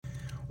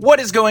What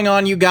is going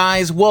on, you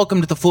guys? Welcome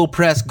to the Full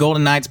Press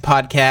Golden Knights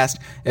podcast.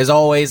 As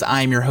always,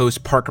 I am your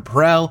host, Parker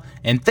Perrell,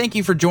 and thank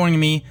you for joining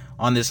me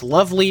on this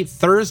lovely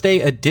Thursday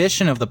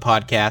edition of the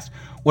podcast,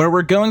 where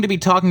we're going to be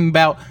talking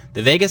about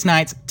the Vegas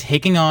Knights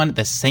taking on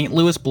the St.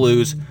 Louis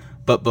Blues.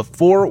 But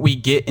before we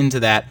get into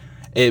that,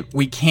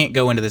 we can't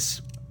go into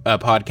this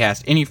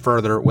podcast any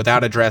further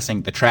without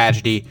addressing the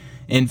tragedy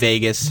in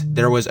Vegas.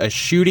 There was a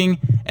shooting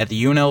at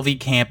the UNLV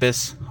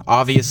campus.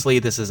 Obviously,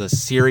 this is a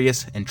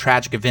serious and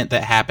tragic event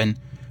that happened.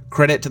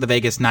 Credit to the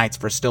Vegas Knights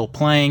for still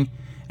playing,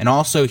 and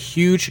also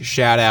huge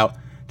shout out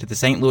to the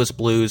St. Louis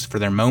Blues for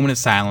their moment of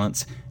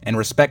silence and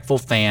respectful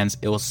fans.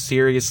 It was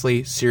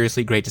seriously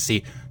great to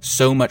see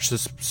so much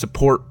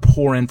support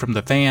pour in from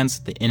the fans,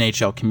 the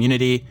NHL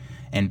community,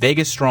 and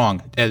Vegas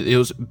strong. It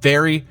was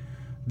very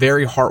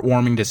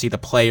heartwarming to see the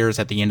players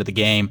at the end of the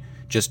game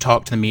just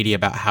talk to the media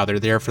about how they're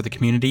there for the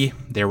community.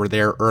 They were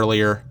there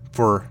earlier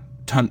for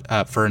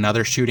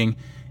another shooting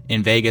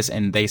in Vegas,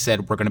 and they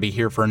said, we're going to be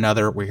here for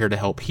another. We're here to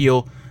help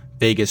heal.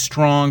 Vegas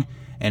strong,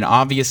 and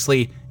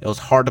obviously it was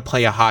hard to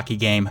play a hockey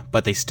game,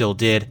 but they still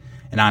did,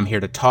 and I'm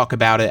here to talk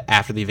about it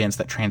after the events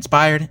that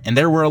transpired, and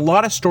there were a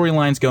lot of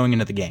storylines going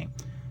into the game.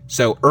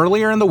 So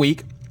earlier in the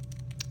week,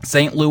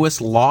 St. Louis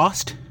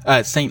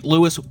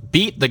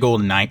beat the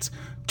Golden Knights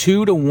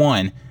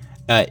 2-1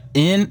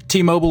 in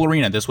T-Mobile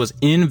Arena. This was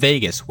in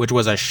Vegas, which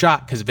was a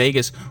shock because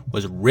Vegas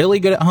was really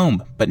good at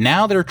home, but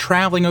now they're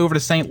traveling over to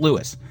St.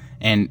 Louis,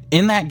 and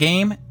in that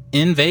game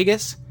in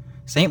Vegas,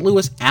 St.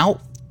 Louis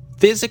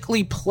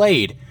physically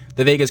played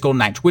the Vegas Golden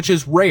Knights, which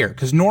is rare,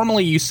 because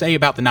normally you say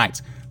about the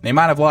Knights, they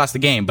might have lost the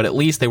game, but at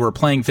least they were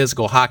playing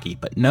physical hockey.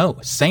 But no,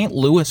 St.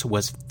 Louis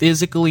was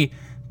physically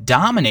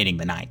dominating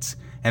the Knights,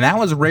 and that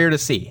was rare to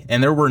see.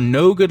 And there were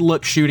no good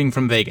look shooting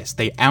from Vegas.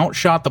 They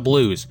outshot the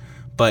Blues,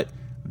 but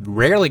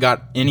rarely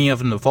got any of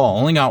them to fall.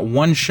 Only got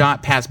one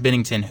shot past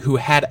Binnington, who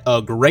had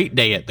a great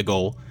day at the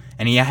goal,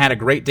 and he had a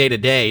great day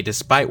today,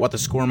 despite what the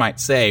score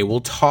might say.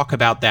 We'll talk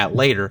about that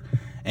later.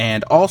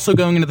 And also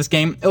going into this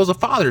game, it was a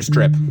father's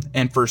trip.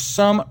 And for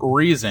some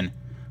reason,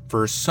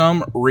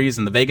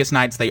 the Vegas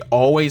Knights, they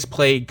always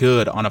play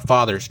good on a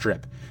father's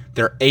trip.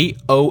 They're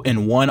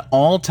 8-0-1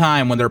 all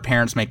time when their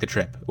parents make the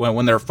trip,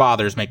 when their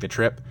fathers make the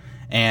trip.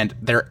 And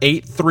they're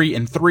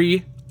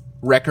 8-3-3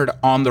 record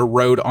on the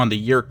road on the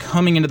year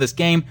coming into this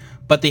game.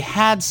 But they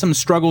had some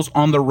struggles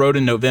on the road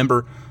in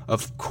November,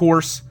 of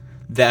course,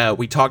 that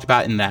we talked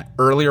about in that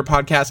earlier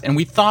podcast, and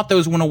we thought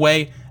those went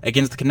away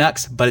against the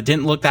Canucks, but it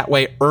didn't look that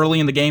way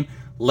early in the game.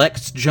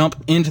 Let's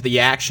jump into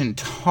the action,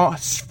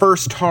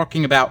 first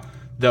talking about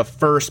the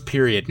first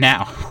period.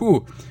 Now,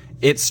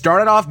 it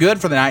started off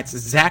good for the Knights.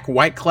 Zach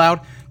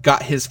Whitecloud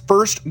got his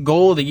first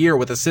goal of the year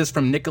with assists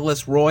from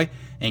Nicholas Roy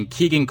and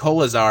Keegan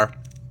Kolazar,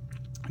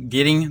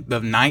 getting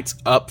the Knights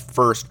up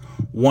first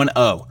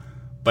 1-0.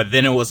 But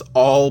then it was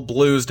all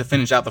Blues to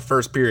finish out the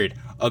first period.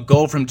 A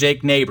goal from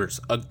Jake Neighbors,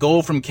 a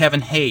goal from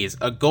Kevin Hayes,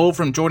 a goal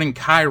from Jordan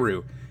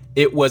Kyrou.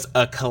 It was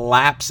a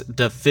collapse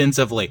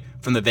defensively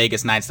from the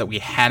Vegas Knights that we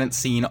hadn't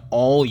seen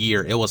all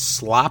year. It was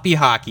sloppy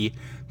hockey.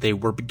 They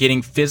were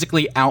getting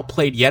physically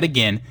outplayed yet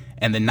again,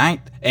 and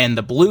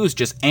the Blues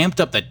just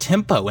amped up the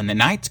tempo, and the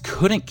Knights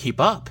couldn't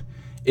keep up.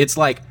 It's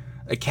like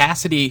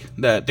Cassidy,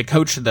 the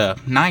coach of the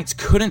Knights,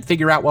 couldn't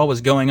figure out what was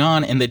going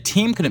on, and the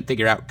team couldn't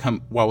figure out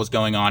what was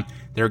going on.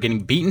 They were getting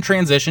beat in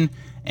transition,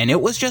 and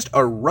it was just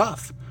a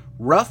rough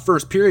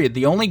first period.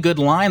 The only good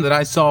line that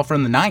I saw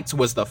from the Knights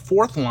was the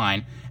fourth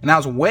line, and that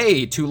was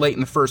way too late in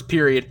the first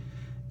period.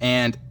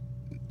 And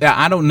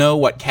I don't know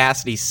what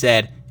Cassidy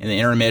said in the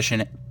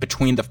intermission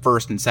between the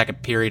first and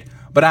second period,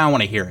 but I don't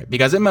want to hear it,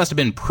 because it must have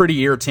been pretty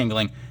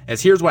ear-tingling,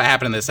 as here's what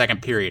happened in the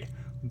second period.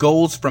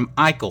 Goals from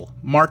Eichel,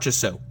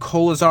 Marchessault,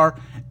 Kolazar,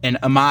 and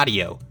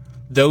Amadio.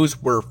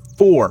 Those were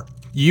four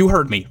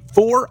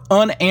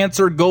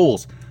unanswered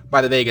goals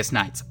by the Vegas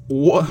Knights.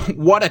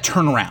 What a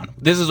turnaround.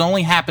 This has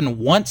only happened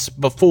once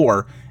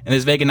before in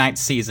this Vegas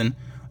Knights season,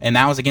 and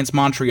that was against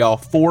Montreal.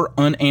 4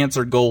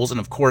 unanswered goals,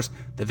 and of course,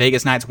 the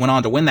Vegas Knights went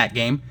on to win that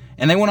game,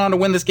 and they went on to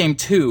win this game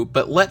too.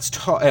 But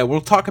we'll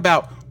talk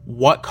about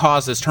what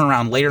caused this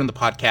turnaround later in the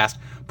podcast.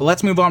 But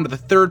let's move on to the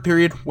third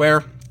period,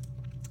 where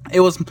it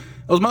was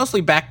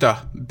mostly back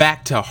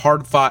to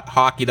hard-fought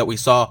hockey that we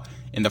saw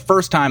in the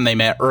first time they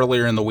met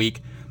earlier in the week.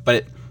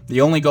 But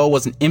the only goal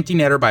was an empty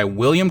netter by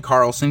William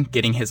Karlsson,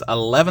 getting his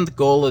 11th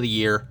goal of the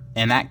year,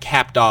 and that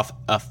capped off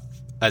a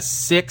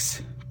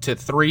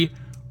 6-3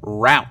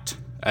 rout.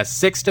 A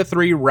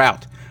 6-3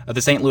 rout of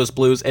the St. Louis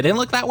Blues. It didn't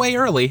look that way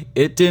early.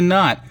 It did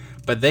not.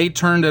 But they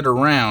turned it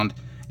around.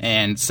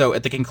 And so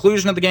at the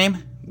conclusion of the game,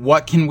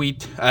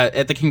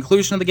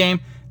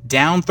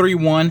 down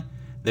 3-1,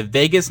 the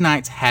Vegas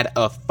Knights had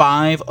a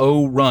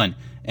 5-0 run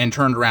and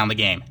turned around the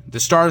game. The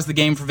stars of the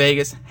game for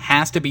Vegas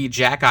has to be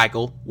Jack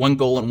Eichel, 1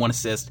 goal and 1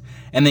 assist,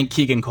 and then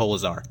Keegan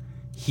Kolazar.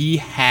 He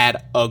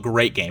had a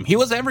great game. He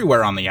was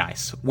everywhere on the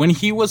ice. When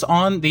he was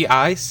on the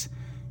ice,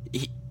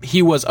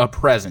 he was a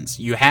presence.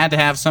 You had to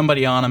have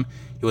somebody on him.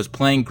 He was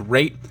playing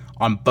great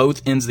on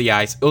both ends of the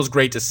ice. It was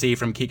great to see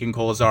from Keegan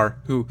Kolazar,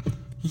 who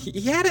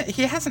he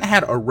hasn't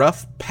had a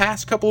rough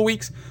past couple of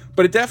weeks,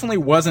 but it definitely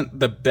wasn't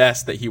the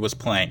best that he was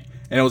playing.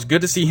 And it was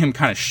good to see him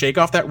kind of shake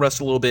off that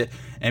rust a little bit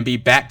and be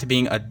back to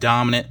being a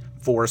dominant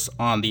force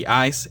on the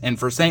ice. And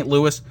for St.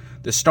 Louis,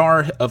 the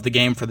star of the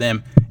game for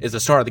them is the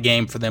star of the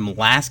game for them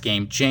last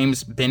game,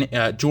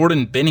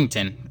 Jordan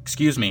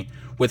Binnington,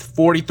 with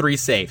 43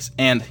 saves.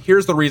 And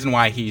here's the reason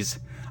why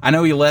I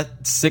know he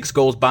let 6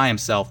 goals by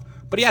himself,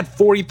 but he had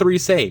 43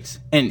 saves.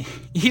 And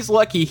he's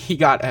lucky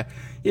he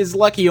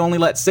only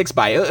let 6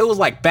 by. It was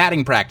like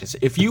batting practice.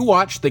 If you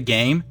watch the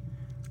game,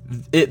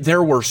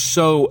 there were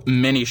so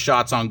many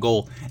shots on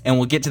goal, and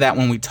we'll get to that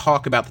when we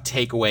talk about the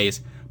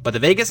takeaways. But the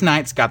Vegas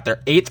Knights got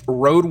their 8th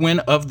road win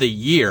of the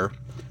year.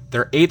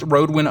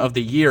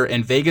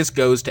 And Vegas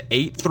goes to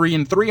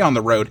 8-3-3 on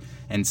the road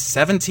and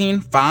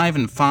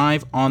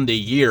 17-5-5 on the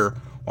year,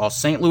 while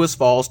St. Louis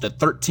falls to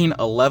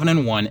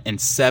 13-11-1 and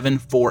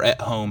 7-4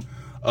 at home.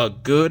 A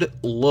good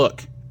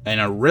look, and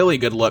a really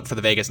good look for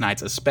the Vegas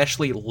Knights,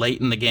 especially late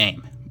in the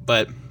game.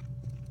 But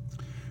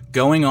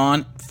going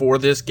on for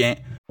this game,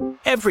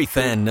 every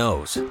fan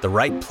knows the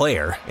right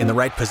player in the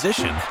right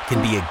position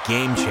can be a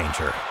game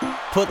changer.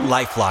 Put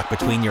LifeLock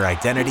between your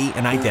identity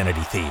and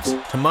identity thieves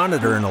to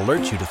monitor and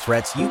alert you to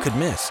threats you could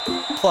miss.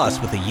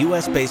 Plus, with a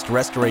U.S.-based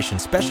restoration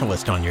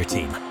specialist on your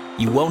team,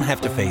 you won't have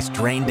to face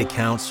drained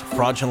accounts,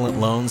 fraudulent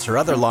loans, or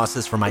other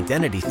losses from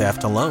identity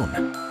theft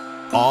alone.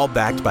 All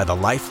backed by the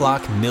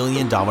LifeLock $1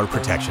 Million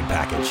Protection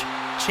Package.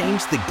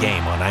 Change the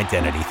game on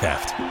identity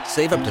theft.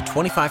 Save up to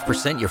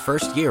 25% your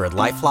first year at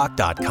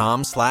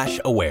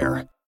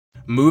LifeLock.com/aware.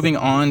 Moving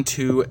on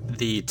to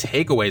the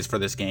takeaways for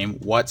this game,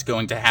 what's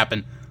going to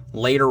happen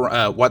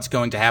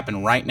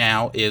right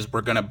now is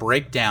we're going to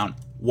break down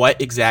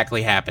what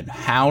exactly happened.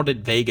 How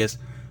did Vegas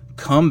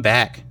come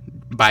back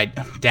by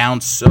down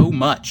so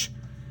much?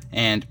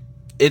 And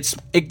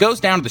it goes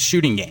down to the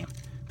shooting game,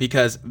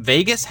 because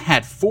Vegas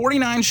had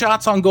 49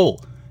 shots on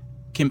goal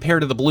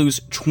compared to the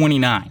Blues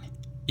 29.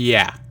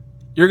 Yeah,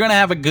 you're going to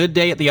have a good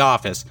day at the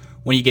office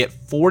when you get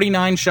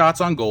 49 shots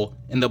on goal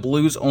and the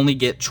Blues only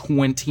get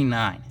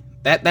 29.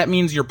 That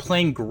means you're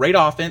playing great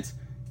offense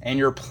and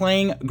you're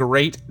playing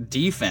great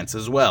defense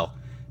as well.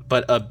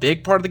 But a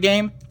big part of the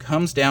game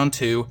comes down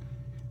to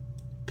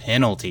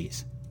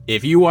penalties.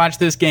 If you watch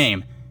this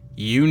game,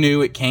 you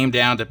knew it came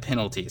down to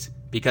penalties,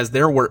 because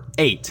there were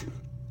 8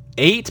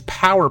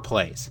 power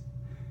plays.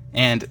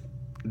 And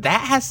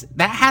that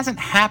hasn't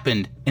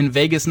happened in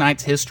Vegas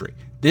Knights history.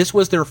 This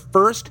was their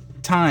first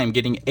time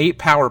getting 8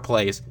 power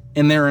plays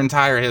in their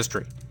entire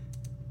history.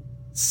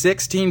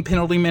 16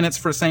 penalty minutes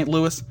for St.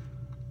 Louis.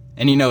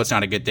 And you know it's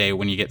not a good day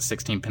when you get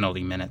 16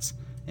 penalty minutes.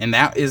 And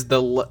here's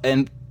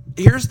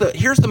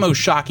the most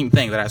shocking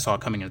thing that I saw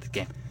coming into the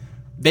game.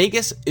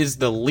 Vegas is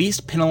the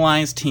least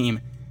penalized team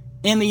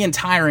in the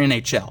entire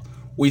NHL.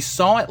 We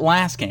saw it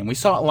last game. We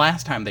saw it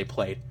last time they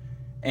played.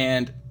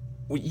 And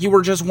you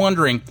were just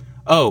wondering,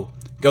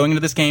 going into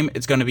this game,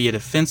 it's going to be a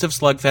defensive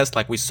slugfest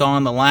like we saw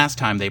in the last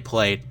time they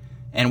played,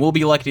 and we'll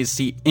be lucky to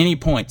see any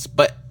points.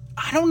 But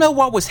I don't know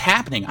what was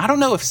happening. I don't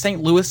know if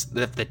St. Louis,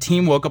 if the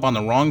team woke up on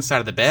the wrong side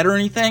of the bed or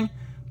anything,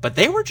 but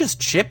they were just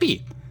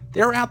chippy.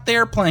 They were out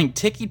there playing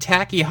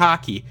ticky-tacky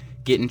hockey,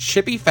 getting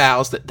chippy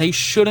fouls that they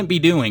shouldn't be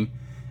doing,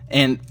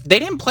 and they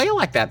didn't play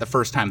like that the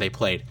first time they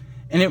played.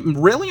 And it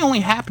really only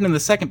happened in the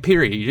second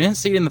period. You didn't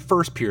see it in the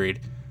first period,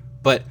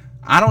 but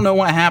I don't know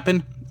what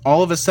happened.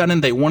 All of a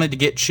sudden, they wanted to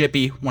get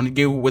chippy, wanted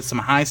to go with some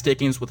high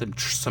stickings, with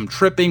some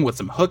tripping, with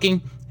some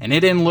hooking, and it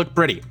didn't look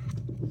pretty.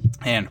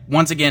 And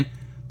once again,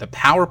 the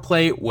power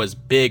play was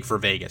big for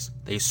Vegas.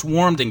 They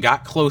swarmed and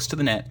got close to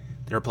the net.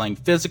 They were playing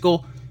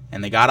physical,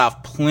 and they got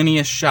off plenty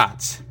of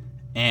shots.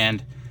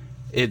 And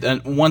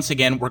once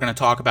again, we're going to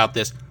talk about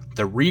this,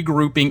 the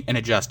regrouping and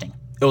adjusting.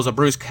 It was a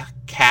Bruce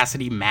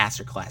Cassidy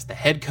masterclass. The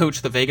head coach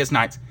of the Vegas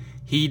Knights,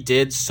 he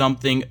did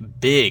something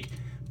big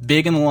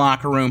in the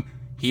locker room.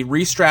 He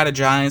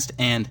re-strategized,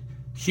 and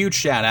huge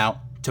shout out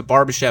to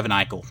Barbashev and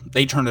Eichel.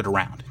 They turned it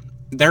around.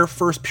 Their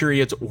first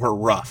periods were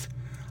rough.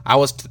 I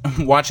was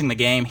watching the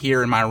game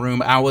here in my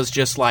room. I was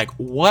just like,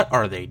 what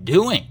are they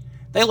doing?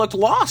 They looked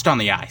lost on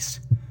the ice.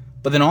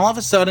 But then all of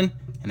a sudden,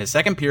 in the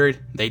second period,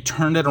 they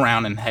turned it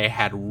around and they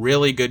had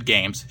really good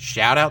games.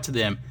 Shout out to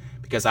them,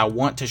 because I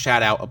want to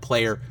shout out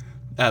players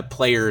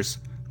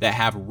that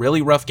have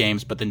really rough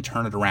games but then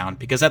turn it around.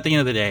 Because at the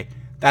end of the day,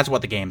 that's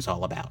what the game's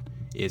all about,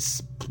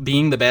 is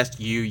being the best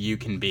you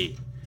can be.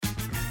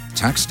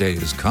 Tax day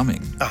is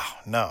coming. Oh,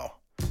 no.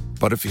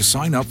 But if you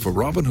sign up for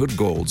Robinhood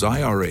Gold's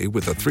IRA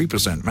with a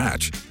 3%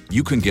 match,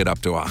 you can get up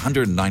to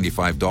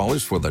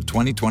 $195 for the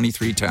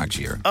 2023 tax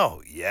year.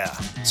 Oh, yeah.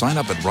 Sign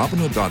up at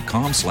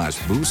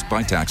Robinhood.com/boost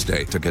by tax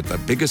day to get the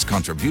biggest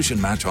contribution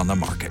match on the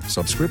market.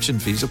 Subscription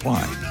fees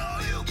apply.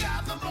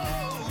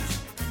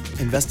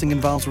 Investing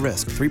involves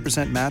risk.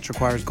 3% match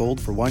requires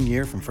gold for 1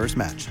 year from first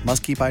match.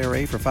 Must keep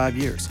IRA for 5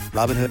 years.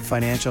 Robinhood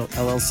Financial,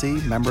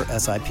 LLC, member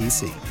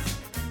SIPC.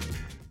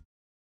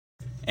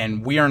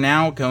 And we are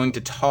now going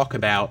to talk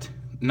about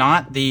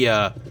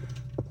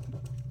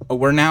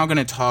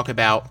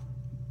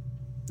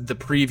the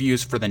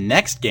previews for the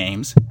next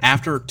games.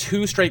 After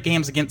 2 straight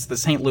games against the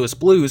St. Louis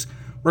Blues,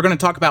 we're going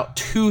to talk about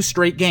 2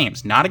 straight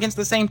games, not against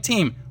the same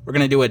team. We're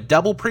going to do a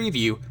double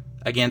preview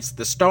against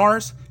the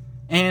Stars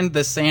and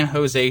the San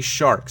Jose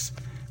Sharks,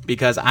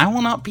 because I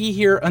will not be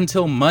here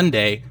until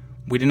Monday.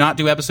 We do not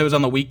do episodes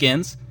on the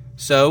weekends,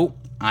 so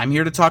I'm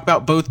here to talk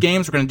about both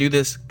games. We're going to do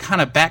this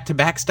kind of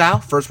back-to-back style.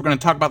 First, we're going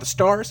to talk about the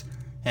Stars,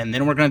 and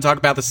then we're going to talk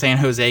about the San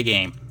Jose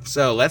game.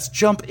 So let's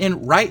jump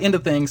in right into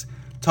things,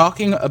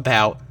 talking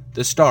about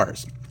the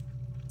Stars.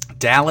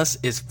 Dallas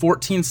is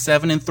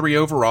 14-7-3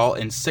 overall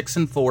and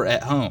 6-4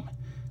 at home.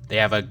 They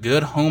have a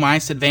good home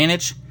ice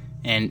advantage,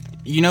 and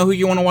you know who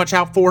you want to watch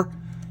out for?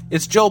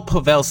 It's Joel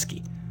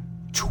Pavelski.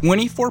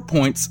 24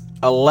 points,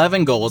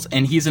 11 goals,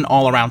 and he's an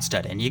all-around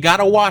stud. And you got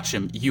to watch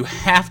him. You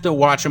have to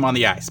watch him on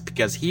the ice,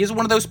 because he is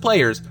one of those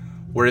players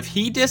where if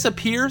he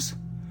disappears,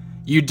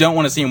 you don't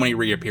want to see him when he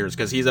reappears,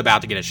 because he's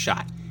about to get a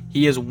shot.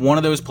 He is one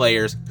of those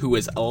players who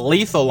is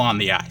lethal on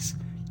the ice.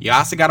 You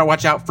also got to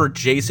watch out for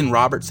Jason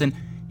Robertson.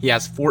 He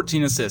has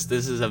 14 assists.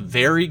 This is a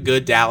very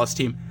good Dallas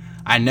team.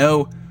 I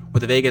know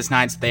with the Vegas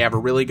Knights, they have a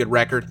really good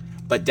record,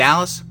 but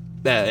Dallas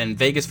and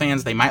Vegas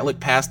fans, they might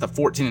look past the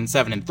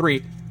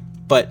 14-7-3,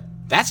 but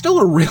that's still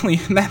a really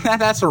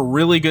that's a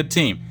really good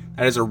team.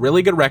 That is a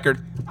really good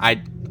record.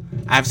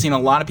 I've seen a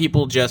lot of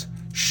people just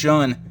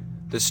shun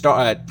the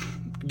Star,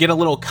 get a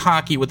little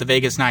cocky with the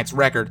Vegas Knights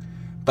record,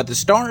 but the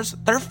Stars,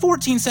 they're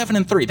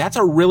 14-7-3. That's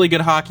a really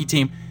good hockey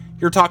team.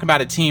 You're talking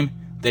about a team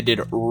that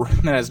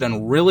has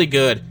done really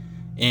good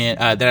in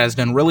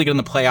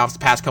the playoffs the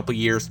past couple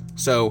years.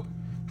 So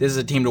this is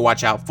a team to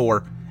watch out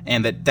for.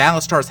 And the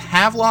Dallas Stars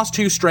have lost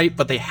 2 straight,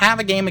 but they have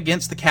a game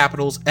against the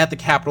Capitals at the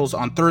Capitals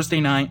on Thursday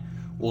night.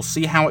 We'll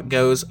see how it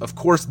goes. Of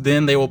course,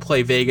 then they will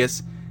play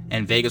Vegas,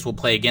 and Vegas will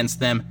play against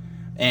them.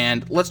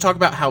 And let's talk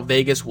about how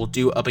Vegas will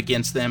do up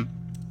against them.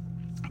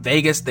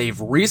 Vegas,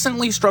 they've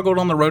recently struggled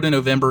on the road in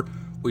November.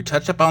 We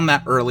touched up on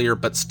that earlier,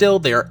 but still,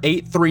 they are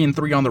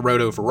 8-3-3 on the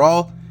road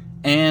overall.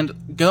 And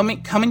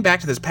coming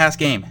back to this past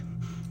game,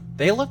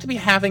 they look to be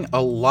having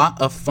a lot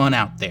of fun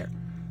out there.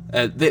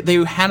 They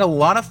had a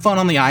lot of fun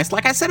on the ice.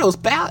 Like I said, it was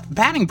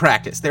batting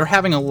practice. They were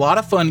having a lot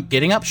of fun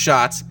getting up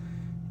shots,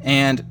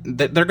 and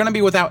they're going to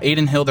be without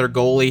Aiden Hill, their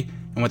goalie,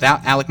 and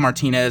without Alec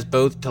Martinez,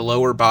 both to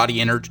lower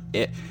body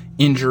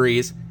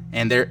injuries.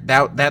 And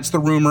that's the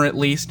rumor, at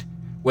least.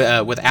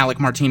 With Alec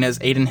Martinez,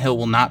 Aiden Hill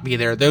will not be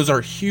there. Those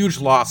are huge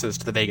losses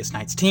to the Vegas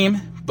Knights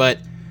team. But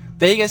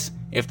Vegas,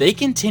 if they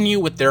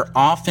continue with their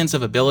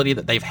offensive ability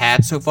that they've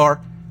had so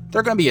far,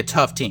 they're going to be a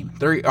tough team.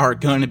 They are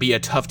going to be a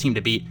tough team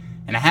to beat.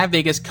 And I have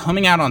Vegas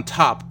coming out on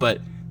top,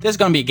 but this is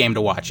going to be a game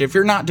to watch. If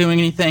you're not doing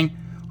anything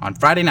on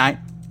Friday night,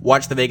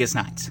 watch the Vegas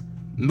Knights.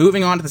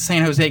 Moving on to the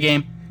San Jose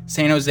game,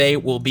 San Jose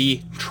will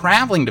be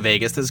traveling to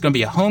Vegas. This is going to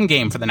be a home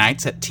game for the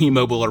Knights at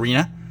T-Mobile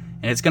Arena,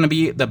 and it's going to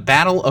be the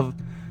battle of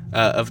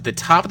the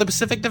top of the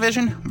Pacific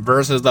Division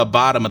versus the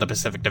bottom of the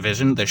Pacific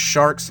Division. The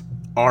Sharks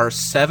are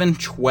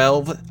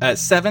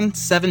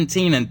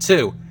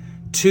 7-17-2,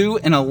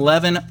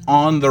 2-11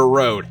 on the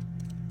road.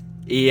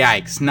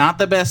 Yikes, not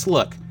the best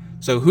look.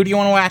 So who do you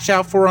want to watch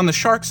out for on the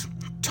Sharks?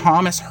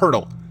 Thomas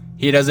Hertl.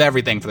 He does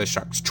everything for the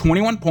Sharks.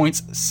 21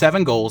 points,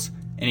 7 goals,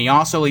 and he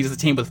also leads the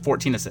team with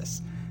 14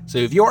 assists. So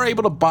if you're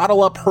able to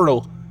bottle up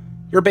Hertl,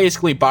 you're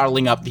basically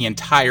bottling up the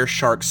entire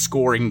Sharks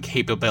scoring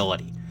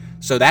capability.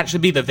 So that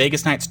should be the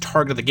Vegas Knights'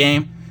 target of the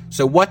game.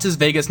 So what does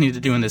Vegas need to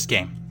do in this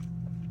game?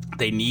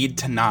 They need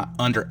to not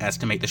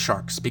underestimate the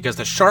Sharks, because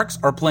the Sharks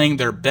are playing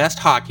their best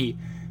hockey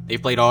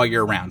they've played all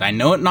year round. I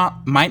know it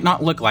might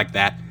not look like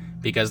that,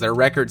 because their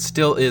record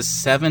still is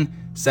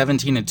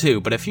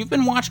 7-17-2. But if you've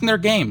been watching their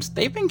games,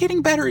 they've been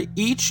getting better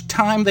each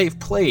time they've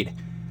played.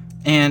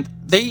 And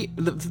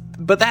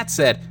but that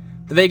said,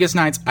 the Vegas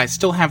Knights, I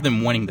still have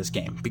them winning this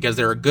game, because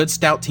they're a good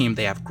stout team.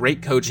 They have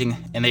great coaching,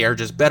 and they are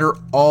just better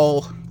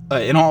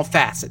in all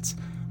facets.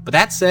 But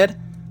that said,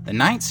 the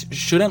Knights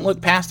shouldn't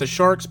look past the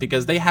Sharks,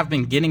 because they have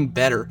been getting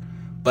better.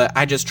 But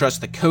I just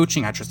trust the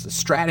coaching, I trust the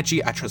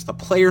strategy, I trust the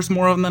players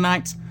more than the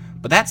Knights.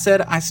 But that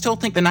said, I still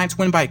think the Knights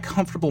win by a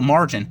comfortable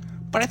margin.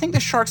 But I think the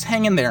Sharks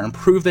hang in there and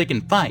prove they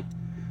can fight.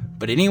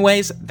 But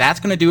anyways,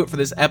 that's going to do it for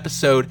this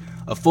episode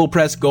of Full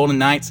Press Golden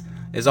Knights.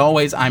 As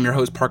always, I'm your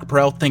host, Parker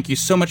Perel. Thank you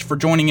so much for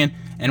joining in,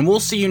 and we'll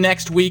see you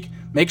next week.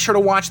 Make sure to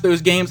watch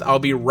those games. I'll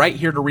be right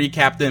here to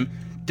recap them.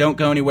 Don't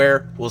go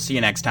anywhere. We'll see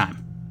you next time.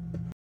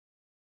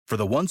 For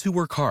the ones who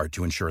work hard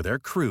to ensure their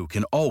crew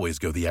can always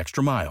go the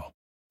extra mile,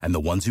 and the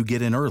ones who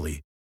get in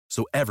early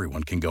so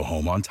everyone can go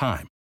home on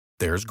time,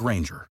 there's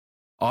Grainger,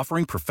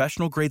 offering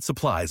professional-grade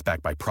supplies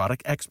backed by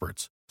product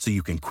experts, so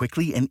you can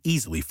quickly and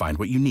easily find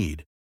what you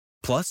need.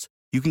 Plus,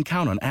 you can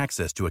count on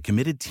access to a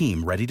committed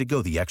team ready to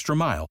go the extra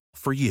mile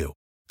for you.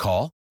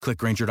 Call, click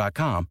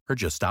Grainger.com, or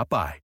just stop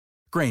by.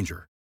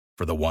 Grainger,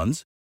 for the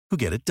ones who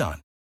get it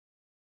done.